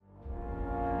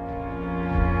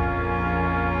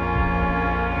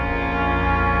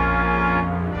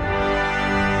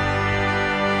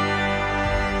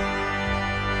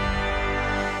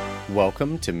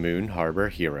Welcome to Moon Harbor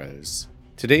Heroes.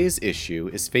 Today's issue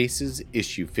is Faces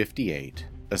issue 58,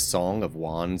 A Song of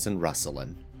Wands and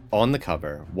Rustlin'. On the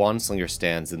cover, Wandslinger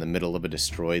stands in the middle of a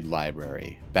destroyed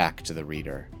library, back to the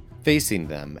reader. Facing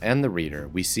them and the reader,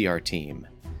 we see our team.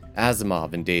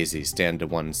 Asimov and Daisy stand to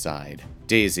one side,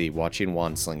 Daisy watching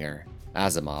Wandslinger,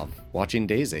 Asimov watching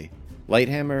Daisy.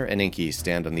 Lighthammer and Inky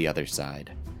stand on the other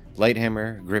side.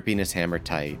 Lighthammer gripping his hammer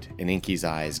tight, and Inky's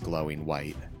eyes glowing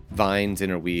white. Vines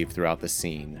interweave throughout the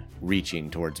scene, reaching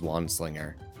towards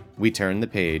Wandslinger. We turn the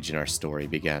page and our story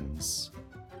begins.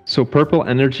 So purple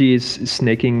energy is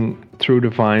snaking through the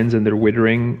vines and they're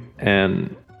withering,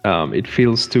 and it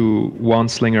feels to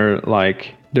Wandslinger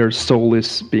like their soul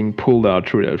is being pulled out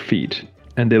through their feet.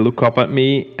 And they look up at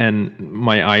me and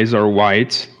my eyes are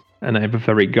white and I have a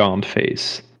very gaunt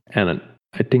face. And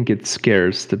I think it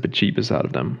scares the bejeebus out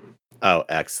of them. Oh,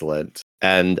 excellent.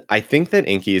 And I think that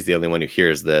Inky is the only one who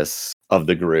hears this of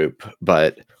the group,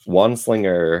 but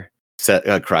Wandslinger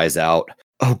cries out,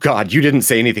 "Oh God, you didn't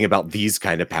say anything about these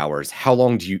kind of powers. How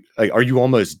long do you, are you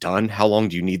almost done? How long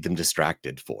do you need them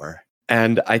distracted for?"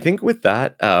 And I think with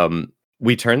that,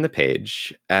 we turn the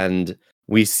page and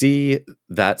we see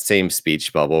that same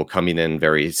speech bubble coming in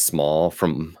very small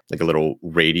from like a little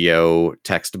radio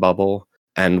text bubble.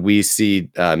 And we see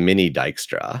Mini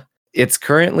Dykstra. It's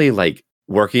currently like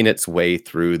working its way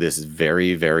through this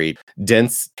very, very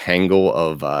dense tangle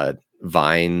of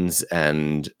vines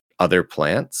and other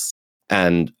plants.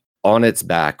 And on its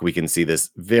back, we can see this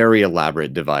very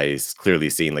elaborate device, clearly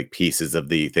seeing like pieces of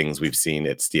the things we've seen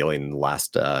it stealing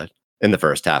in the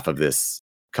first half of this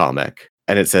comic.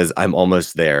 And it says, "I'm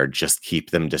almost there, just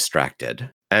keep them distracted."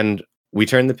 And we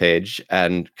turn the page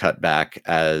and cut back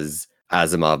as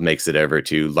Asimov makes it over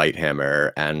to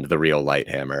Lighthammer and the real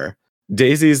Lighthammer.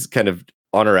 Daisy's kind of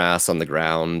on her ass on the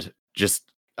ground,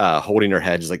 just holding her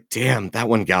head, just like, "Damn, that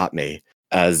one got me,"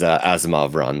 as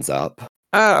Asimov runs up.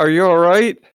 Are you all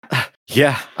right?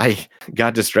 "Yeah, I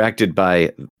got distracted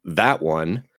by that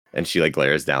one." And she like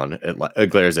glares over at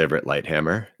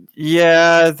Lighthammer.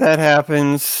 Yeah, that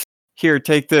happens. Here,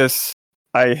 take this.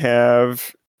 I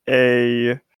have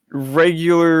a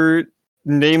regular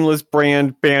nameless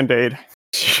brand Band-Aid.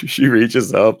 She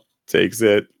reaches up, takes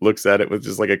it, looks at it with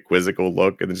just like a quizzical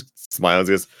look, and then just smiles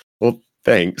and goes, "Well,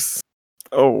 thanks."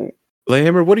 Oh.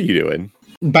 Lighthammer, what are you doing?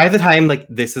 By the time like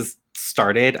this is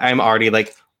started, I'm already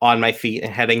like on my feet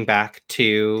and heading back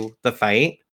to the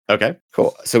fight. Okay,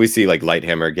 cool. So we see like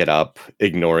Lighthammer get up,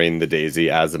 ignoring the Daisy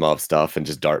Asimov stuff, and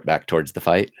just dart back towards the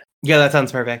fight. Yeah, that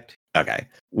sounds perfect. Okay.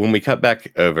 When we cut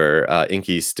back over,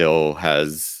 Inky still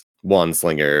has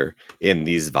Wandslinger in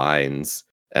these vines.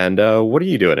 And what are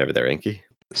you doing over there, Inky?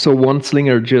 So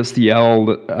Wandslinger just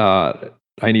yelled,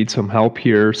 "I need some help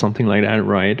here," something like that,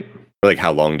 right? Like,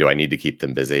 how long do I need to keep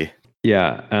them busy?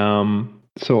 Yeah.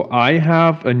 So I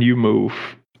have a new move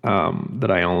that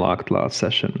I unlocked last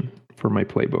session for my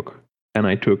playbook. And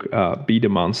I took Be the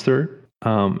Monster.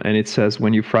 And it says,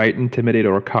 when you frighten, intimidate,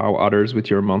 or cow others with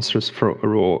your monster's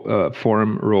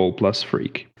form, roll plus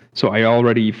freak. So I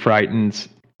already frightened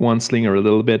Wandslinger a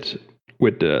little bit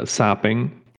with the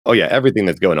sapping. Oh yeah, everything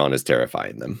that's going on is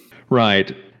terrifying them.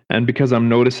 Right. And because I'm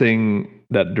noticing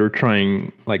that they're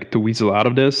trying like to weasel out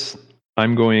of this,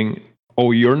 I'm going,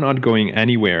 "Oh, you're not going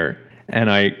anywhere."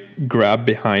 And I grab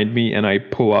behind me and I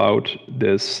pull out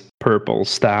this purple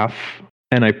staff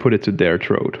and I put it to their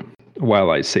throat while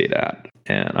I say that.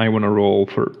 And I want to roll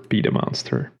for Be the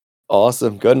Monster.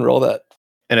 Awesome. Go ahead and roll that.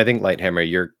 And I think, Lighthammer,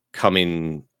 you're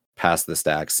coming past the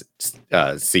stacks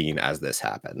scene as this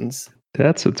happens.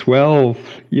 That's a 12.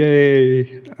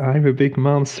 Yay. I'm a big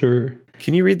monster.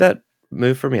 Can you read that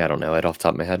move for me? I don't know it off the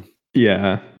top of my head.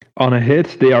 Yeah. On a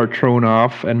hit, they are thrown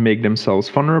off and make themselves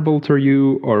vulnerable to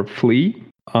you or flee.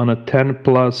 On a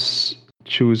 10+,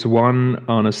 choose 1.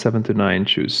 On a 7 to 9,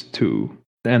 choose 2.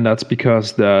 And that's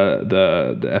because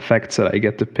the effects that I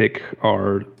get to pick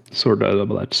are sort of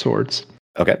double-edged swords.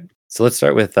 Okay. So let's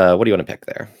start with, what do you want to pick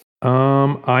there?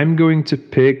 I'm going to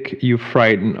pick you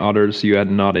frighten others you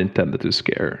had not intended to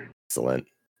scare. Excellent.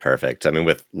 Perfect. I mean,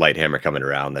 with Lighthammer coming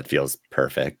around, that feels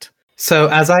perfect. So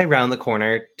as I round the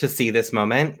corner to see this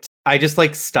moment, I just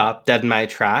like stop dead in my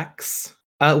tracks.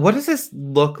 What does this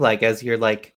look like as you're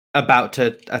like about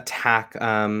to attack?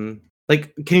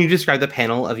 Like, can you describe the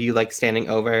panel of you like standing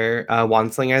over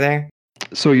Wandslinger there?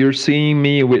 So you're seeing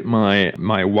me with my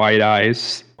wide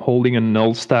eyes holding a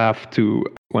null staff to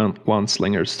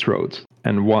Wandslinger's throat,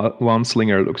 and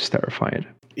Wandslinger looks terrified.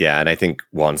 Yeah, and I think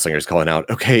Wandslinger's calling out,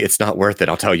 "Okay, it's not worth it.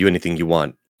 I'll tell you anything you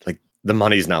want. Like, the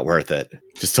money's not worth it.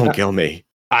 Just don't kill me."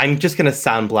 I'm just gonna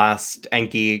sound blast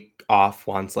Enki off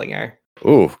Wandslinger.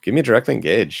 Ooh, give me a directly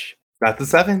engage. That's a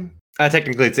 7.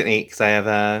 Technically, it's an 8 because I have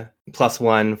a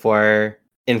 +1 for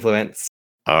influence.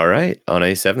 All right. On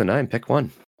a 7 to 9, pick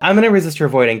one. I'm going to resist or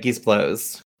avoid Enki's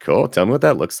blows. Cool. Tell me what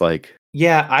that looks like.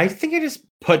 Yeah, I think I just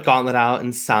put Gauntlet out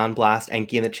and Sound Blast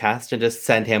Enki in the chest and just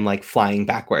send him like flying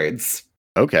backwards.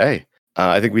 Okay.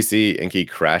 I think we see Inky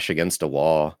crash against a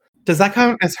wall. Does that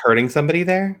count as hurting somebody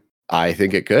there? I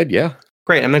think it could, yeah.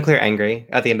 Great, I'm going to clear Angry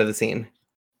at the end of the scene.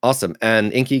 Awesome.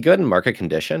 And Inky, go ahead and mark a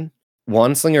condition.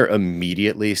 Wandslinger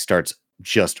immediately starts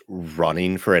just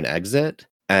running for an exit.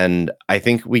 And I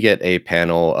think we get a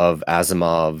panel of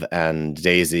Asimov and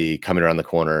Daisy coming around the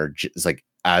corner, just like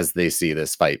as they see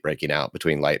this fight breaking out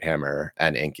between Lighthammer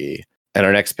and Inky. And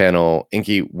our next panel,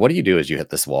 Inky, what do you do as you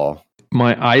hit this wall?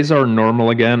 My eyes are normal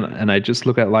again, and I just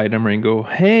look at Lighthammer and go,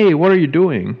 "Hey, what are you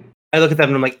doing?" I look at them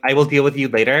and I'm like, I will deal with you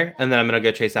later, and then I'm going to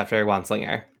go chase after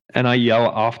Wandslinger. And I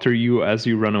yell after you as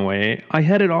you run away, "I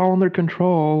had it all under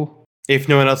control." If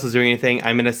no one else is doing anything,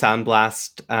 I'm going to Sound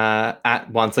Blast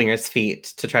at Wandslinger's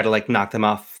feet to try to like knock them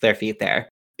off their feet there.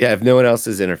 Yeah, if no one else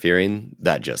is interfering,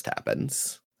 that just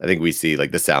happens. I think we see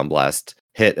like the Sound Blast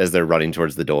hit as they're running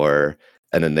towards the door,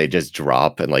 and then they just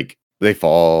drop and like they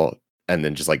fall and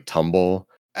then just like tumble,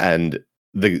 and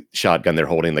the shotgun they're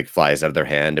holding like flies out of their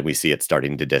hand, and we see it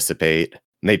starting to dissipate.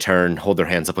 And they turn, hold their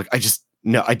hands up like,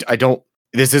 I don't,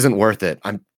 this isn't worth it.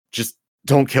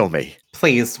 Don't kill me.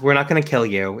 Please, we're not going to kill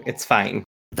you. It's fine.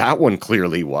 That one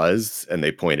clearly was, and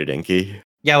they pointed Inky.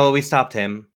 Yeah, well, we stopped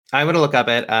him. I'm going to look up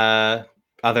at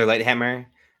other Lighthammer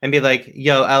and be like,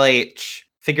 yo, LH,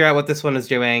 figure out what this one is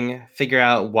doing. Figure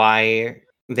out why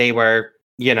they were,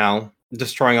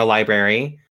 destroying a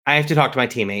library. I have to talk to my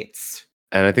teammates.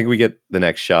 And I think we get the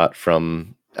next shot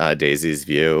from Daisy's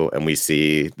view, and we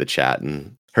see the chat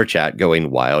and her chat going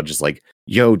wild, just like,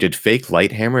 yo, did fake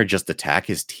Lighthammer just attack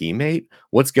his teammate?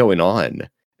 What's going on?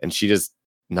 And she just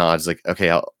nods like, okay,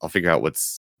 I'll figure out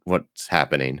what's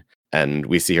happening. And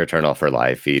we see her turn off her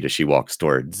live feed as she walks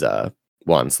towards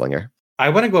Wandslinger. I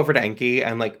want to go over to Enki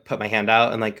and like put my hand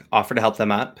out and like offer to help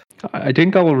them up. I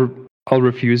think I'll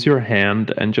refuse your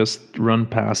hand and just run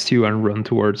past you and run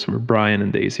towards where Brian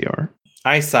and Daisy are.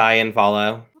 I sigh and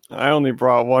follow. I only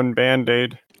brought one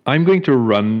Band-Aid. I'm going to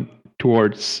run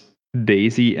towards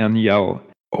Daisy and yell,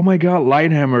 "Oh my god,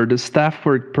 Lighthammer, the staff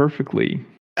worked perfectly."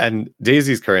 And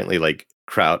Daisy's currently like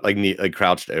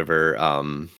crouched over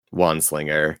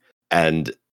Wandslinger,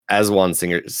 and as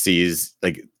Wandslinger sees,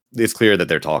 like, it's clear that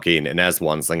they're talking, and as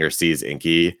Wandslinger sees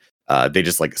Inky, they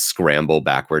just like scramble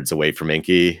backwards away from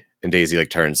Inky, and Daisy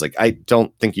like turns like, I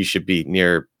don't think you should be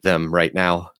near them right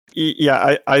now.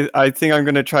 Yeah, I think I'm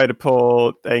gonna try to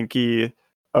pull Enki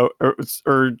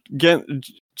or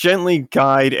gently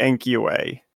guide Enki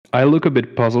away. I look a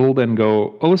bit puzzled and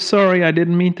go, "Oh, sorry, I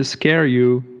didn't mean to scare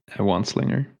you," at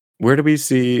Wandslinger. Where do we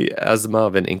see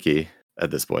Asimov and Inky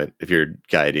at this point, if you're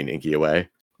guiding Inky away?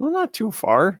 Well, not too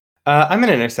far. I'm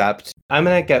gonna intercept. I'm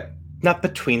gonna get not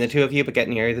between the two of you, but get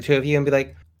near the two of you and be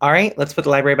like, all right, let's put the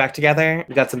library back together.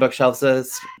 We got some bookshelves.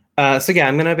 So yeah,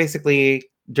 I'm gonna basically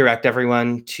direct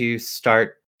everyone to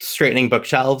start straightening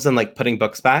bookshelves and like putting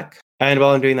books back. And while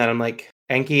I'm doing that, I'm like,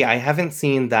 Enki, I haven't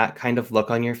seen that kind of look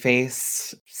on your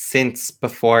face since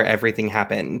before everything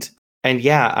happened. And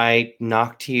yeah, I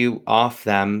knocked you off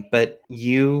them, but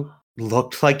you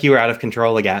looked like you were out of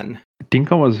control again. I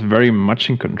think I was very much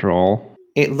in control.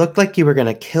 It looked like you were going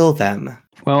to kill them.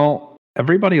 Well,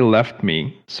 everybody left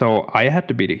me, so I had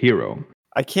to be the hero.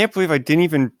 I can't believe I didn't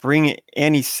even bring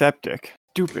antiseptic.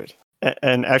 Stupid.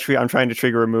 And actually, I'm trying to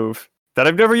trigger a move that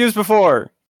I've never used before.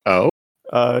 Oh?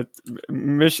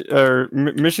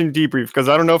 Mission debrief, because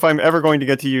I don't know if I'm ever going to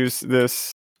get to use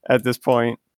this at this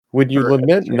point. When you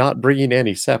lament not bringing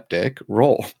antiseptic,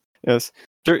 roll. Yes.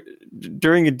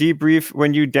 During a debrief,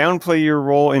 when you downplay your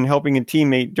role in helping a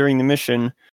teammate during the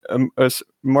mission,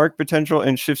 mark potential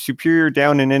and shift superior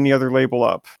down and any other label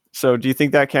up. So do you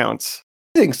think that counts?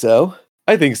 I think so.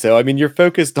 I mean, you're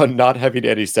focused on not having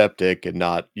antiseptic and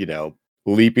not,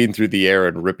 leaping through the air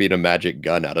and ripping a magic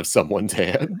gun out of someone's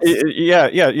hand.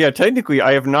 Yeah. Technically,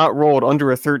 I have not rolled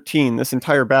under a 13 this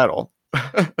entire battle.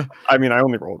 I mean, I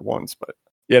only rolled once, but...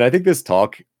 Yeah, and I think this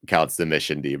talk counts the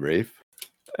mission debrief.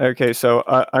 Okay, so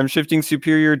I'm shifting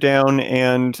superior down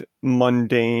and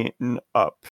mundane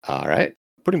up. All right.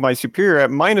 Putting my superior at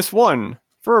 -1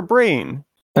 for a brain.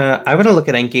 I want to look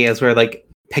at Enki as we're like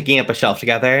picking up a shelf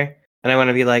together, and I want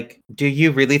to be like, do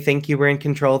you really think you were in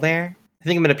control there? I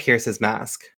think I'm going to pierce his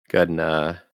mask. Good,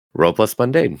 and roll plus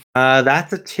mundane.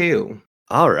 That's a 2.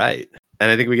 All right.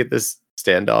 And I think we get this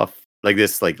standoff, like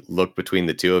this look between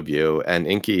the two of you. And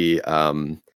Inky,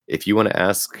 if you want to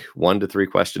ask 1 to 3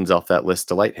 questions off that list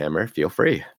to Lighthammer, feel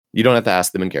free. You don't have to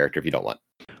ask them in character if you don't want.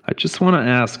 I just want to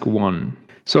ask one.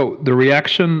 So the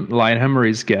reaction Lighthammer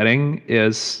is getting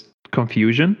is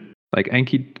confusion. Like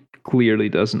Enki clearly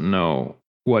doesn't know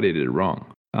what he did wrong.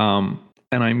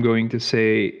 And I'm going to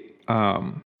say,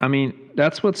 I mean,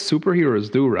 that's what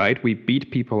superheroes do, right? We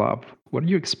beat people up. What do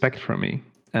you expect from me?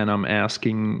 And I'm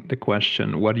asking the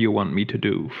question, what do you want me to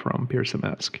do from Pierce the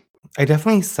Mask? I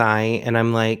definitely sigh and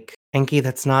I'm like, Enki,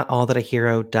 that's not all that a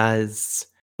hero does.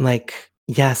 Like,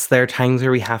 yes, there are times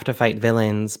where we have to fight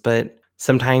villains, but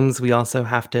sometimes we also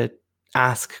have to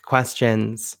ask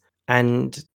questions.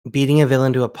 And beating a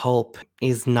villain to a pulp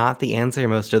is not the answer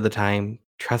most of the time.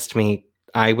 Trust me,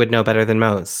 I would know better than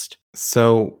most.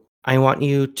 So I want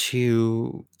you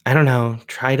to, I don't know,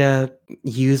 try to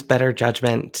use better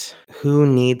judgment. Who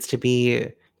needs to be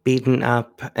beaten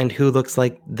up and who looks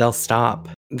like they'll stop?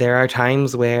 There are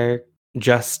times where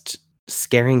just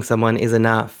scaring someone is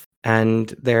enough.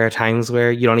 And there are times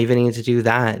where you don't even need to do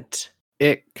that.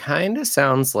 It kind of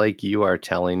sounds like you are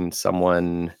telling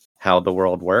someone how the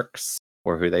world works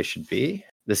or who they should be.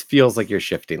 This feels like you're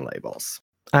shifting labels.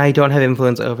 I don't have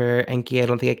influence over Enki. I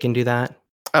don't think I can do that.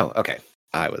 Oh, okay.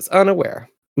 I was unaware.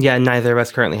 Yeah, neither of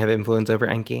us currently have influence over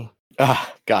Enki.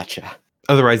 Ah, gotcha.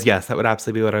 Otherwise, yes, that would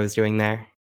absolutely be what I was doing there.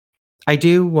 I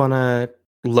do want to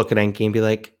look at Enki and be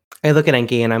like, I look at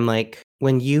Enki and I'm like,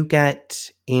 when you get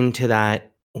into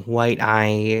that white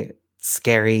eye,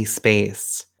 scary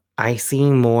space, I see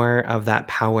more of that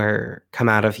power come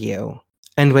out of you.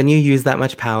 And when you use that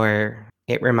much power,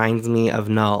 it reminds me of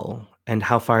Null and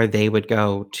how far they would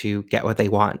go to get what they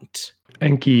want.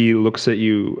 Enki looks at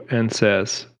you and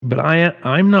says, but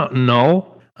I'm not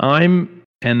Null. And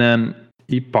then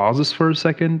he pauses for a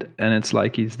second and it's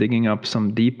like he's digging up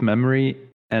some deep memory.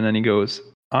 And then he goes,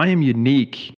 I am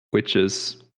unique, which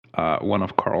is one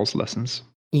of Carl's lessons.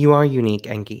 You are unique,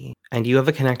 Enki, and you have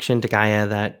a connection to Gaia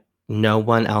that no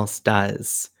one else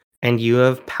does. And you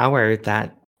have power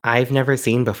that I've never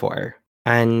seen before.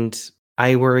 And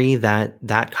I worry that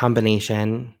that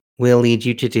combination will lead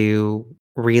you to do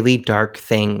really dark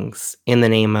things in the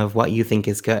name of what you think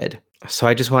is good. So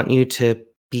I just want you to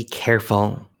be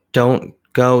careful. Don't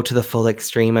go to the full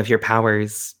extreme of your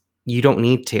powers. You don't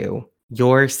need to.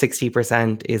 Your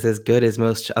 60% is as good as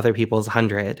most other people's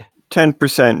 100.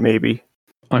 10% maybe.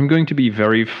 I'm going to be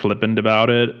very flippant about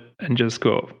it and just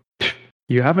go,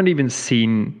 you haven't even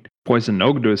seen Poison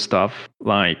Oak do stuff.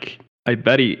 Like, I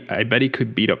bet he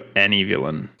could beat up any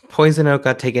villain. Poison Oak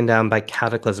got taken down by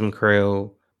Cataclysm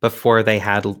Crew before they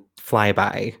had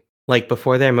Flyby. Like,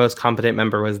 before their most competent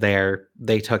member was there,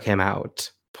 they took him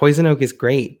out. Poison Oak is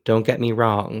great, don't get me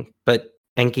wrong. But,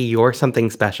 Enki, you're something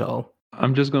special.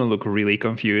 I'm just going to look really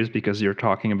confused because you're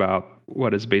talking about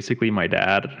what is basically my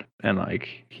dad. And,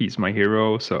 like, he's my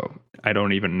hero. So I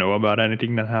don't even know about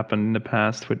anything that happened in the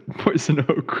past with Poison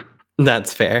Oak.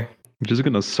 That's fair. I'm just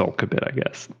going to sulk a bit, I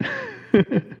guess.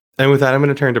 And with that, I'm going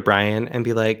to turn to Brian and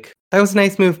be like, that was a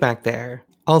nice move back there.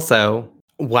 Also,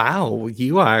 wow,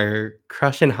 you are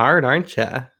crushing hard, aren't you?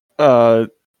 Oh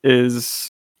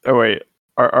wait,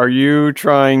 are you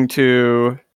trying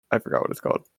to? I forgot what it's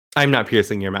called. I'm not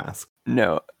piercing your mask.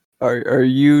 No, are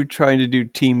you trying to do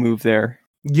team move there?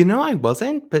 You know, I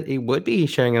wasn't, but it would be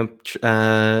sharing a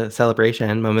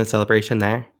moment celebration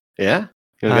there. Yeah?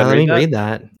 Let me read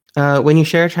that. When you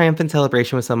share a triumphant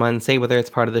celebration with someone, say whether it's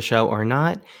part of the show or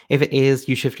not. If it is,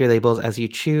 you shift your labels as you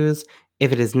choose.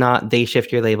 If it is not, they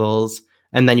shift your labels,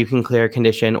 and then you can clear a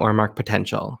condition or mark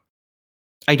potential.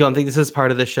 I don't think this is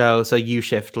part of the show, so you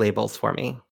shift labels for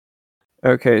me.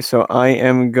 Okay, so I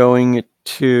am going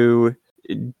to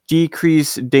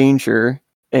decrease danger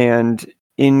and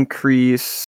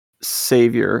increase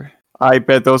savior. I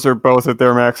bet those are both at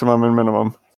their maximum and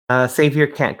minimum. Savior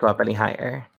can't go up any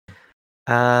higher.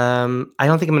 I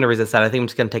don't think I'm going to resist that. I think I'm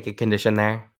just going to take a condition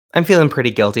there. I'm feeling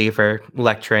pretty guilty for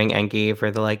lecturing Enki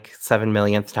for the 7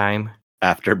 millionth time.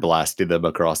 After blasting them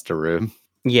across the room.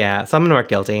 Yeah, so I'm going to mark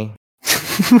guilty.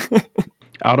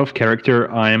 Out of character,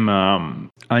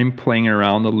 I'm playing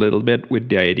around a little bit with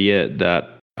the idea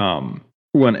that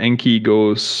when Enki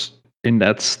goes in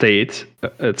that state,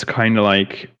 it's kind of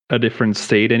like a different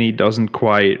state, and he doesn't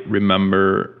quite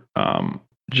remember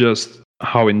just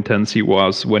how intense he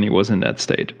was when he was in that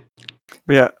state.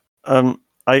 Yeah.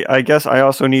 I guess I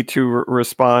also need to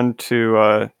respond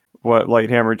to what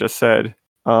Lighthammer just said.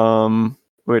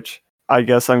 Which I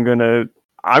guess I'm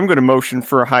gonna motion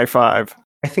for a high five.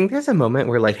 I think there's a moment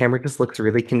where Lighthammer just looks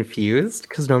really confused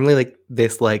because normally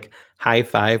this high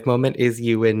five moment is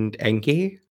you and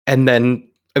Enki, and then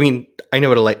I know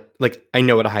what I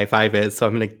know what a high five is, so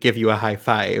I'm gonna give you a high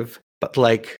five. But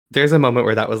there's a moment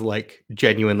where that was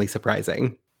genuinely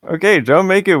surprising. Okay, don't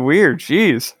make it weird.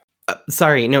 Jeez.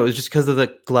 Sorry, no, it was just because of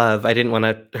the glove. I didn't want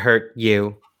to hurt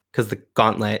you because the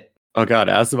gauntlet. Oh god,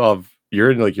 Asimov,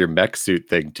 you're in like your mech suit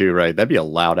thing too, right? That'd be a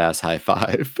loud ass high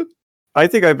five. I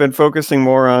think I've been focusing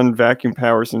more on vacuum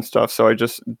powers and stuff, so I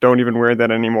just don't even wear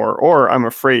that anymore. Or I'm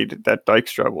afraid that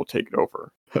Dykstra will take it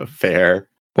over. Fair.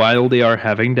 While they are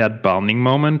having that bonding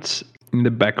moment, in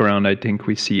the background, I think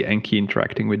we see Enki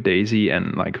interacting with Daisy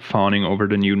and like fawning over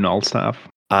the new null staff.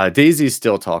 Daisy's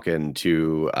still talking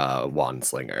to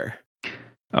Wandslinger.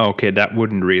 Okay, that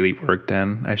wouldn't really work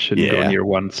then. I shouldn't go Yeah. near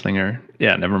Wandslinger.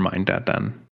 Yeah, never mind that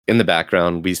then. In the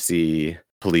background, we see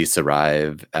police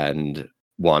arrive and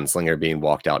Wandslinger being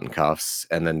walked out in cuffs,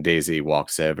 and then Daisy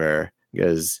walks over and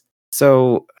goes,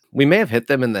 "So we may have hit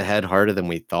them in the head harder than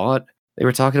we thought. They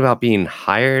were talking about being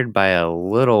hired by a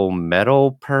little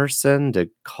metal person to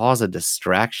cause a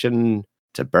distraction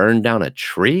to burn down a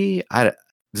tree.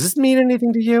 Does this mean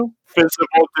anything to you?"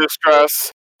 Visible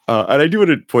distress. And I do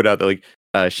want to point out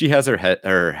that she has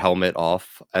her helmet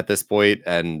off at this point,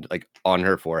 and like on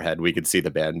her forehead we could see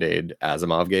the band-aid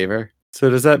Asimov gave her.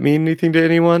 So does that mean anything to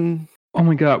anyone? Oh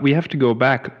my god, we have to go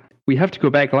back. We have to go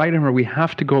back, Lighthammer. We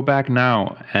have to go back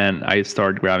now. And I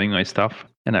start grabbing my stuff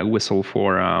and I whistle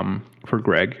for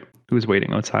Greg, who's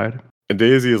waiting outside. And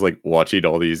Daisy is like watching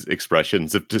all these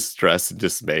expressions of distress and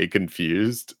dismay,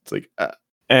 confused. It's like,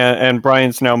 And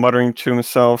Brian's now muttering to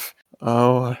himself,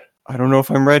 "Oh, I don't know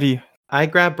if I'm ready." I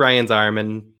grab Brian's arm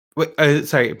and wait,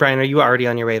 sorry, Brian, are you already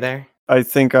on your way there? I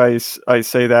think I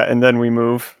say that, and then we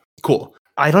move. Cool.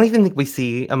 I don't even think we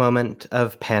see a moment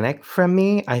of panic from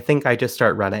me. I think I just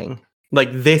start running. Like,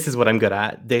 this is what I'm good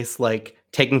at. This, like,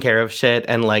 taking care of shit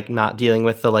and, like, not dealing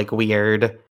with the, like,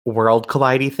 weird world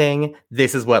collidey thing.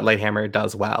 This is what Lighthammer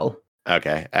does well.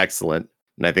 okay, excellent.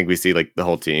 And I think we see like the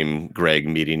whole team, Greg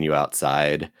meeting you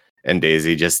outside, and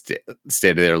Daisy just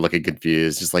standing there looking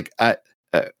confused, just like, okay,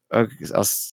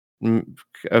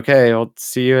 I'll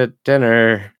see you at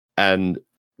dinner. And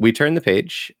we turn the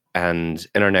page, and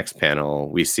in our next panel,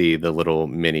 we see the little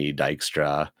mini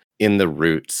Dykstra in the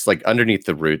roots, like underneath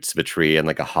the roots of a tree in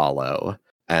like a hollow.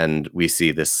 And we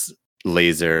see this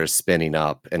laser spinning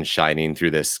up and shining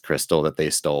through this crystal that they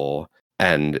stole,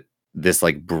 and this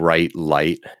like bright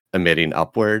light emitting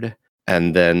upward.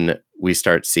 And then we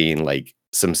start seeing like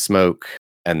some smoke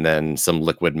and then some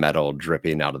liquid metal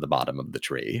dripping out of the bottom of the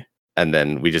tree. And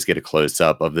then we just get a close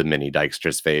up of the mini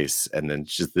Dykstra's face, and then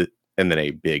and then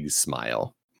a big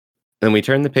smile. Then we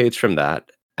turn the page from that,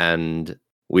 and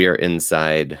we are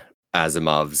inside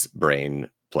Asimov's brain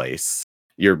place.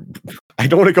 I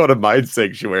don't want to call it a mind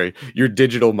sanctuary. Your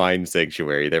digital mind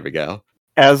sanctuary. There we go.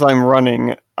 As I'm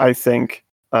running, I think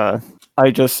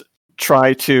I just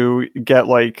try to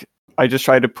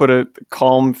put a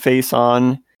calm face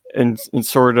on and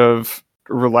sort of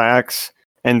relax,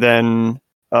 and then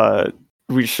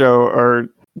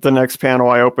the next panel,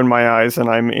 I open my eyes and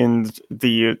I'm in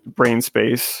the brain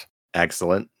space.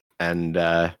 Excellent. And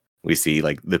we see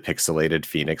like the pixelated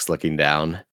Phoenix looking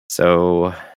down.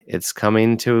 So it's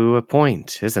coming to a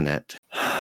point, isn't it?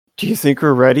 Do you think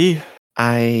we're ready?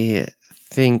 I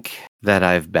think that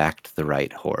I've backed the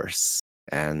right horse,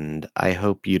 and I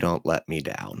hope you don't let me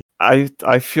down.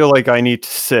 I feel like I need to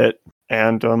sit,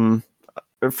 and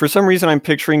for some reason I'm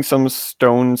picturing some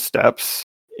stone steps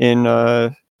in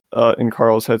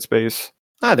Carl's headspace.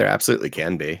 There absolutely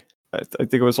can be. I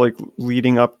think it was like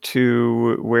leading up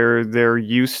to where there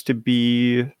used to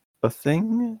be a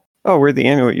thing. Oh, where the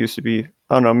amulet used to be.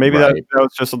 I don't know. Maybe Right. that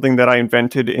was just something that I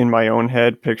invented in my own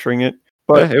head, picturing it.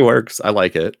 But It works. I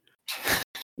like it.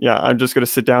 yeah, I'm just gonna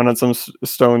sit down on some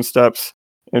stone steps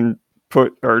and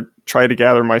try to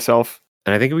gather myself.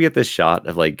 And I think we get this shot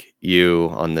of like you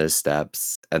on those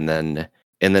steps, and then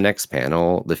in the next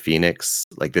panel, the Phoenix,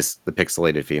 the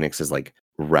pixelated Phoenix is like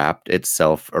wrapped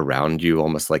itself around you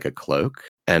almost like a cloak.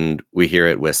 And we hear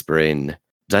it whispering,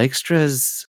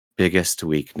 "Dykstra's biggest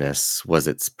weakness was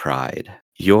its pride.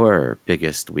 Your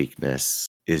biggest weakness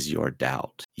is your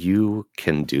doubt. You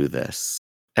can do this."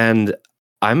 And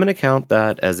I'm going to count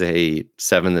that as a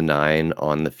 7 to 9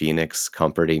 on the Phoenix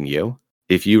comforting you.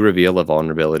 If you reveal a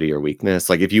vulnerability or weakness,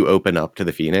 like if you open up to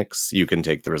the Phoenix, you can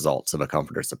take the results of a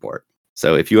comforter support.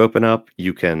 So if you open up,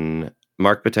 you can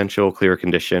mark potential, clear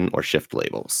condition, or shift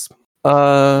labels.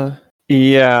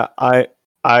 Yeah,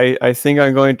 I think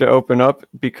I'm going to open up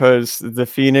because the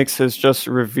Phoenix has just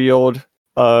revealed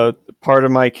part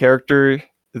of my character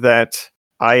that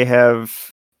I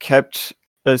have kept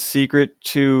a secret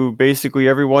to basically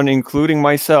everyone, including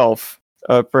myself.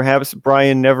 Perhaps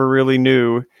Brian never really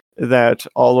knew that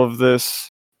all of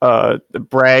this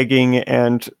bragging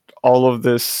and all of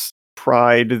this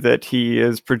pride that he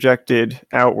is projected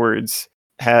outwards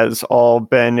has all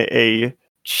been a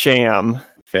sham.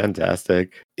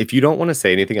 Fantastic. If you don't want to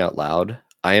say anything out loud,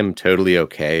 I am totally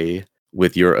okay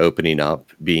with your opening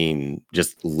up being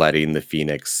just letting the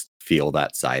Phoenix feel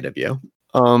that side of you.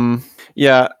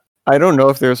 Yeah, I don't know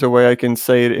if there's a way I can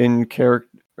say it in character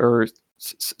or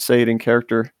say it in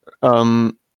character.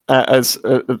 But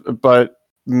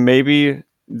maybe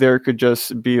there could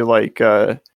just be like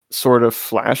sort of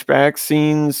flashback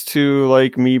scenes to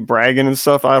like me bragging and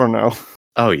stuff. I don't know.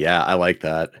 Oh yeah, I like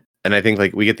that. And I think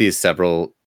like we get these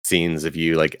several scenes of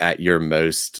you like at your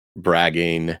most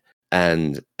bragging.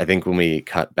 And I think when we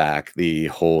cut back, the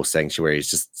whole sanctuary is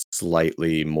just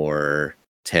slightly more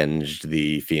tinged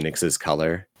the Phoenix's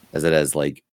color, as it has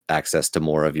like access to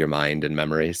more of your mind and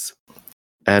memories.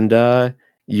 And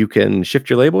you can shift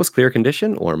your label as clear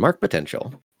condition or mark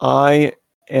potential. I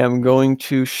am going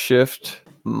to shift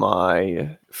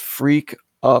my freak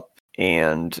up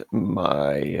and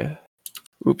my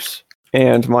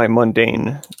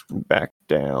mundane back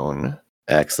down.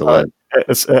 Excellent.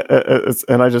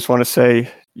 And I just want to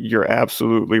say you're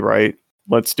absolutely right.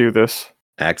 Let's do this.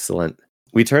 Excellent.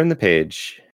 We turn the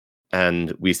page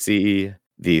and we see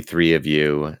the three of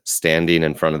you standing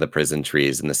in front of the prison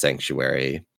trees in the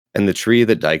sanctuary. And the tree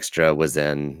that Dykstra was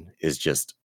in is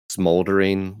just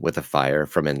smoldering with a fire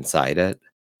from inside it.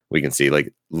 We can see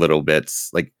like little bits,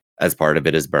 like as part of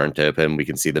it is burnt open, we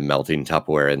can see the melting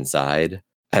Tupperware inside.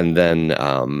 And then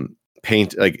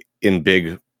paint like in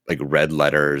big like red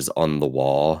letters on the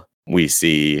wall, we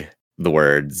see the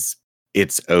words,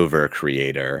 "It's over,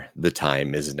 creator. The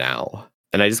time is now."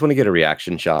 And I just want to get a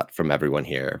reaction shot from everyone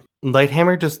here.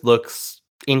 Lighthammer just looks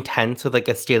intense with like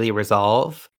a steely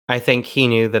resolve. I think he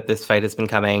knew that this fight has been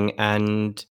coming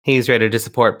and he's ready to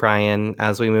support Brian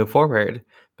as we move forward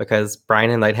because Brian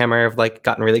and Lighthammer have like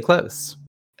gotten really close.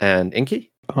 And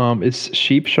Inky? Is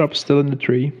Sheep Shop still in the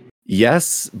tree?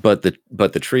 Yes, but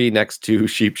the tree next to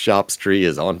Sheep Shop's tree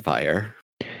is on fire.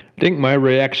 I think my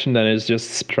reaction then is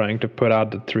just trying to put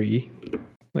out the tree.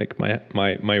 Like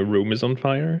my room is on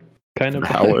fire. Kind of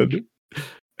valid.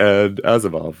 And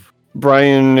Asimov.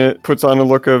 Brian puts on a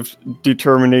look of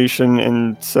determination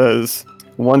and says,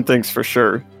 "One thing's for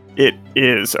sure, it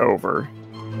is over."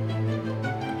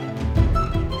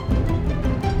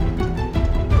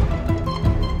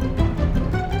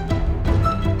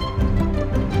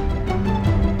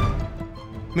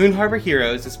 Moon Harbor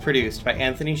Heroes is produced by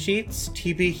Anthony Sheets,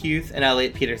 TP Huth, and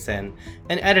Elliot Peterson,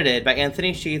 and edited by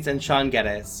Anthony Sheets and Sean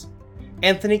Geddes.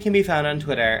 Anthony can be found on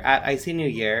Twitter at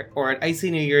IcyNewYear or at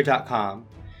IcyNewYear.com.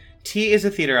 T is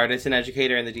a theater artist and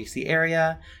educator in the DC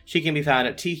area. She can be found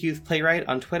at T Huth Playwright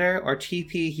on Twitter or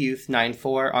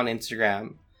TPHuth94 on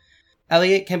Instagram.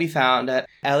 Elliot can be found at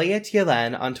Elliot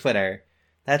Ylen on Twitter.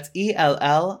 That's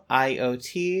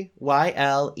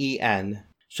ELLIOTYLEN.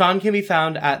 Sean can be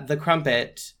found at The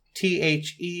Crumpit,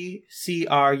 THECRUMPIT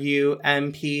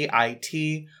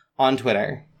on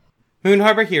Twitter. Moon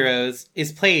Harbor Heroes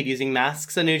is played using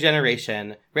Masks: A New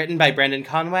Generation, written by Brendan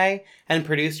Conway and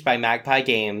produced by Magpie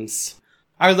Games.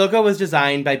 Our logo was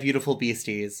designed by Beautiful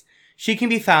Beasties. She can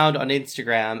be found on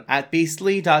Instagram at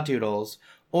beastly.doodles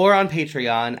or on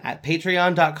Patreon at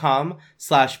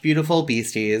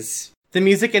patreon.com/beautifulbeasties. The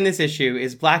music in this issue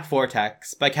is Black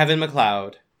Vortex by Kevin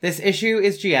MacLeod. This issue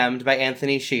is GM'd by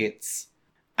Anthony Sheets.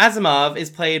 Asimov is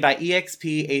played by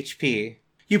EXPHP.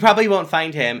 You probably won't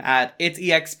find him at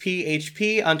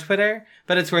itsexphp on Twitter,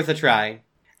 but it's worth a try.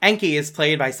 Enki is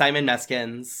played by Simon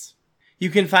Meskins. You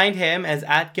can find him as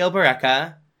at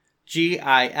Gilbereka,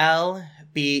 GILBERREKE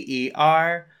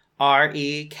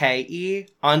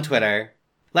on Twitter.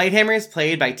 Lighthammer is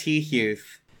played by T.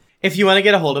 Huth. If you want to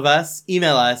get a hold of us,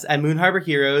 email us at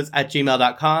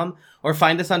moonharborheroes@gmail.com or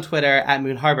find us on Twitter at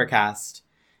moonharborcast.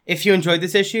 If you enjoyed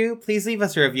this issue, please leave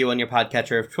us a review on your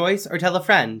podcatcher of choice or tell a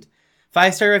friend.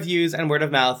 5-star reviews and word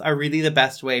of mouth are really the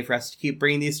best way for us to keep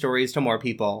bringing these stories to more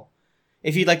people.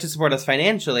 If you'd like to support us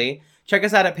financially, check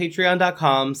us out at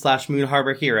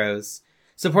patreon.com/moonharborheroes.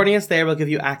 Supporting us there will give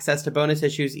you access to bonus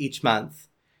issues each month.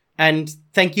 And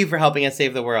thank you for helping us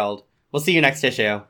save the world. We'll see you next issue.